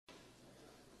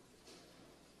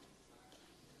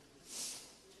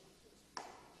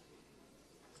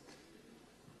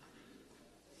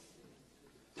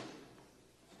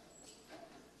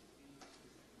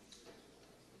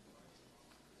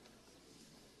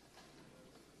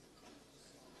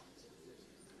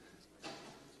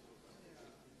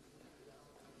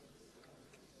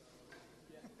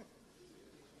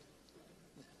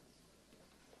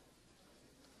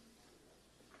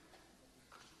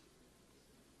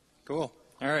Cool.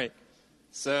 All right.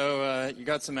 So you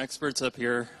got some experts up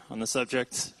here on the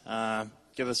subject.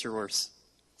 Give us your worst.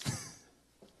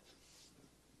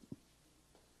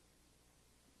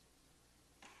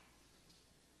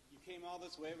 You came all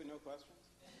this way with no questions?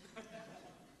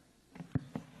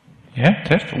 Yeah,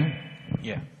 test one.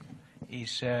 Yeah.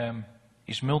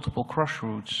 Is multiple crush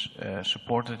routes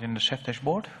supported in the Ceph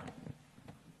dashboard?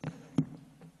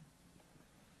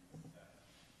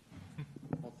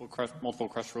 Multiple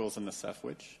crush rules in the Ceph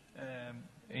which?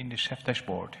 In the Ceph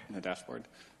dashboard. In the dashboard?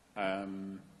 I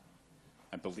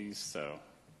believe so,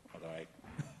 although I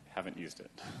haven't used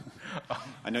it.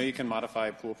 I know you can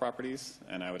modify pool properties,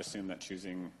 and I would assume that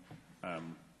choosing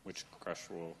which crush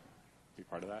will be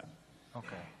part of that.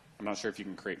 Okay. I'm not sure if you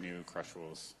can create new crush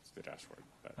rules to the dashboard,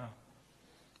 but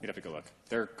you'd have to go look.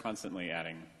 They're constantly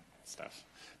adding stuff.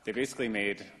 They basically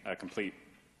made a complete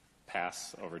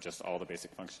pass over just all the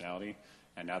basic functionality,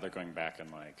 and now they're going back and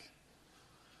like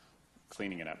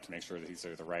cleaning it up to make sure that these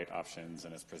are the right options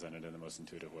and it's presented in the most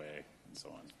intuitive way, and so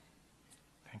on.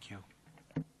 Thank you.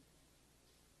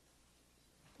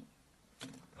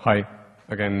 Hi,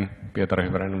 again, Peter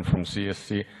Hyvärinen from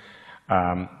CSC.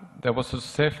 There was a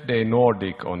Ceph Day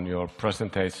Nordic on your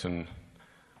presentation.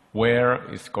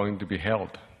 Where is going to be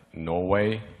held?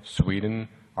 Norway, Sweden,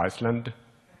 Iceland,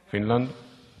 Finland?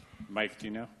 Mike, do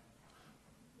you know?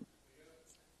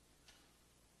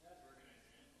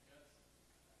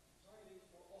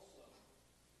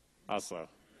 Oslo.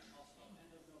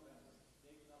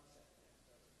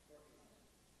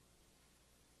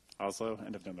 Oslo,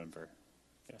 end of November.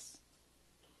 Yes.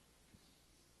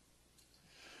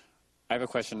 I have a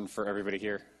question for everybody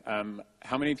here.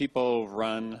 How many people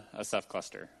run a Ceph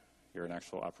cluster? You're an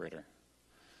actual operator.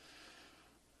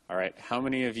 All right. How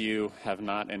many of you have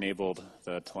not enabled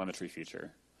the telemetry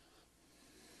feature?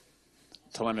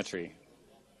 Telemetry.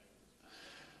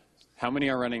 How many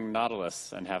are running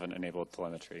Nautilus and haven't enabled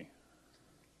telemetry?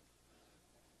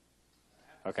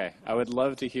 Okay. I would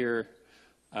love to hear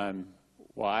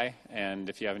why, and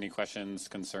if you have any questions,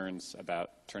 concerns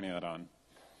about turning that on.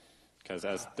 Because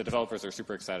as the developers are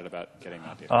super excited about getting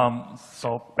that data.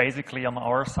 So basically on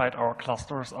our side, our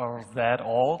clusters are that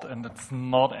old and it's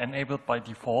not enabled by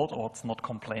default, or it's not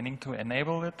complaining to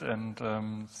enable it. And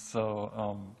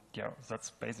yeah, that's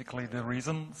basically the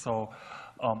reason. So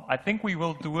I think we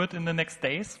will do it in the next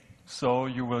days. So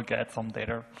you will get some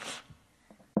data.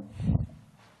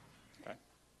 Okay.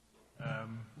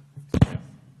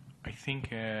 I think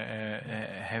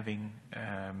having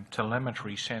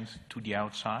telemetry sent to the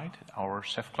outside, our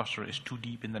Ceph cluster is too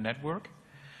deep in the network.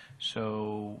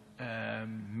 So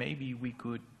maybe we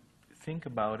could think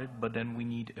about it, but then we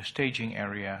need a staging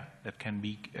area that can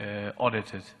be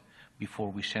audited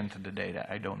before we send the data.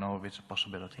 I don't know if it's a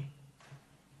possibility.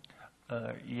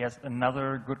 Yes,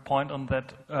 another good point on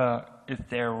that. Is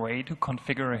there a way to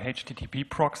configure a HTTP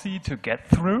proxy to get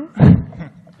through?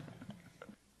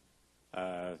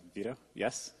 Vito?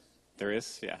 Yes, there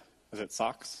is. Yeah. Is it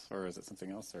socks or is it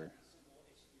something else? Or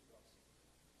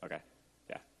okay.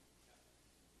 Yeah.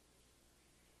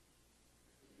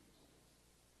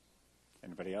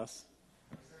 Anybody else?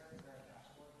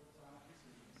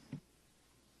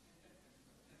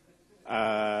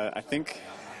 I think.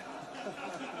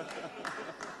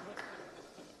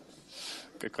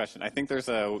 Good question. I think there's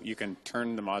you can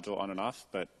turn the module on and off,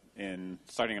 but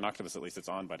starting in Octopus at least, it's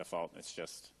on by default. It's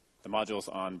just the module's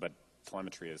on, but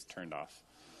telemetry is turned off.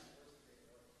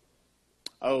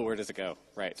 Oh, where does it go?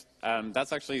 Right.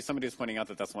 That's actually, somebody was pointing out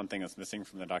that that's one thing that's missing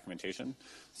from the documentation.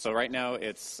 So right now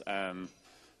it's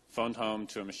phoned home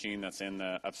to a machine that's in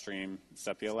the upstream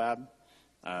Sepia lab,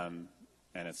 and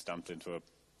it's dumped into a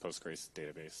Postgres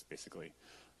database, basically.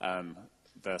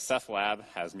 The Ceph lab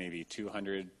has maybe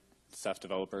 200 Ceph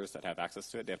developers that have access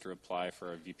to it. They have to apply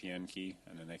for a VPN key,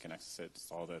 and then they can access it.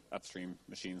 It's all the upstream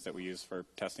machines that we use for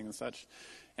testing and such.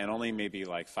 And only maybe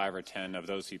like 5 or 10 of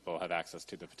those people have access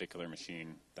to the particular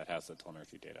machine that has the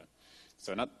telemetry data.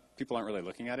 So people aren't really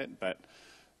looking at it, but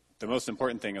the most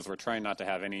important thing is we're trying not to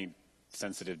have any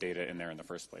sensitive data in there in the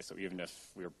first place. So even if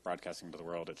we were broadcasting to the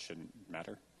world, it shouldn't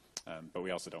matter. But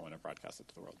we also don't want to broadcast it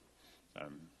to the world.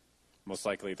 Most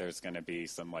likely there's going to be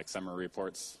some like summary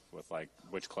reports with like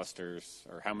which clusters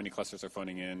or how many clusters are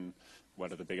phoning in,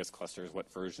 what are the biggest clusters,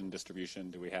 what version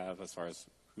distribution do we have as far as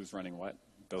who's running what.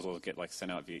 Those will get like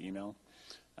sent out via email.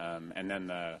 And then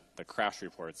the crash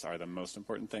reports are the most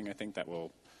important thing, I think, that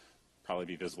will probably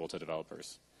be visible to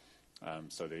developers.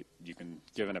 So that you can,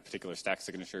 given a particular stack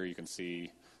signature, you can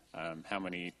see how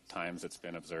many times it's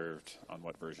been observed on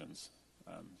what versions.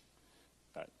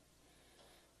 But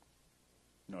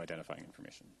no identifying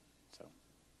information. So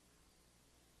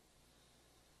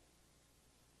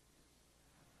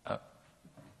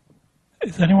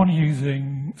Is anyone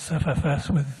using Ceph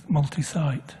with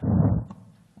multi-site?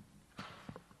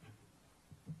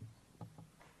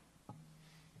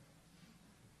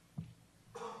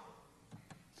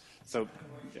 So,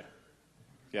 yeah.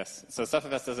 Yes. So Ceph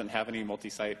doesn't have any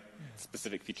multi-site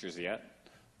specific features yet,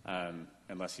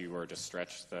 unless you were to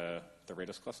stretch the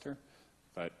Rados cluster.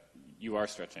 But you are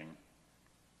stretching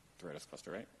the Rados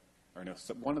cluster, right? Or no,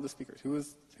 so one of the speakers.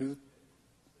 Who?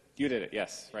 You did it,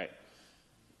 yes, right.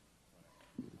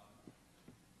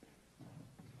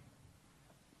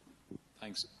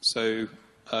 Thanks. So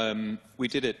we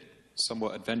did it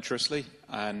somewhat adventurously,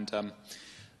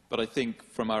 but I think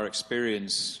from our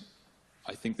experience,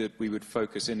 I think that we would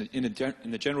focus, in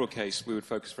the general case, we would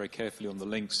focus very carefully on the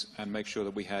links and make sure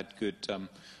that we had good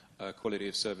quality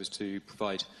of service to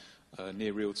provide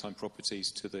near real-time properties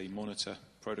to the monitor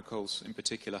protocols in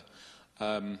particular.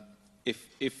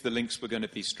 If the links were going to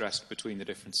be stressed between the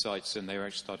different sites and they were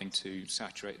actually starting to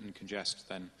saturate and congest,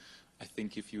 then I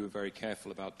think if you were very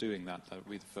careful about doing that, that would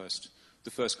be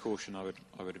the first caution I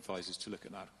would advise is to look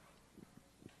at that.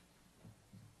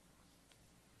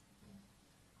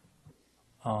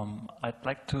 I'd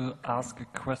like to ask a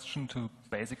question to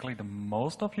basically the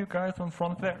most of you guys in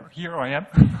front there. Here I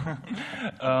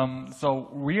am. So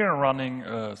we are running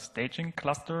a staging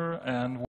cluster, and